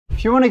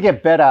If you want to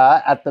get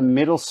better at the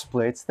middle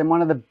splits, then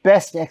one of the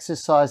best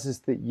exercises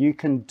that you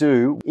can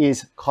do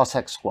is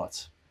Cossack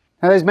squats.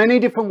 Now there's many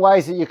different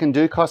ways that you can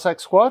do Cossack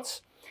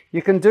squats.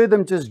 You can do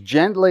them just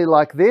gently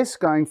like this,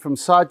 going from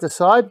side to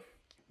side.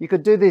 You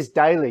could do this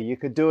daily. You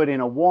could do it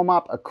in a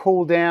warm-up, a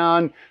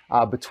cool-down,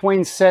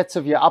 between sets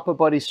of your upper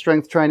body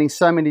strength training.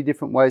 So many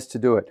different ways to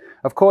do it.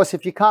 Of course,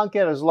 if you can't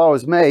get as low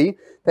as me,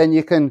 then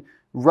you can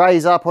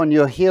raise up on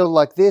your heel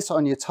like this,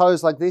 on your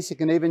toes like this. You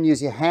can even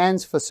use your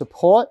hands for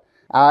support.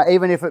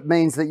 Even if it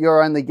means that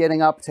you're only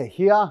getting up to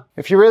here.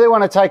 If you really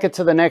want to take it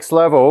to the next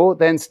level,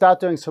 then start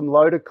doing some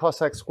loaded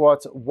Cossack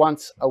squats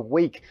once a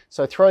week.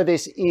 So throw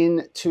this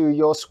into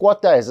your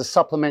squat day as a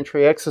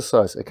supplementary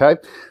exercise, okay?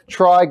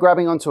 Try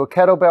grabbing onto a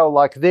kettlebell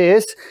like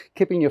this,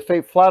 keeping your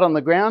feet flat on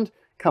the ground,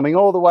 coming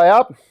all the way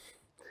up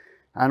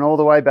and all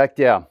the way back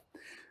down.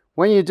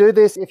 When you do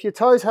this, if your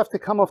toes have to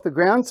come off the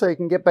ground so you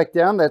can get back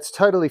down, that's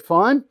totally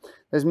fine.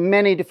 There's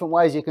many different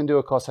ways you can do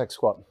a Cossack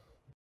squat.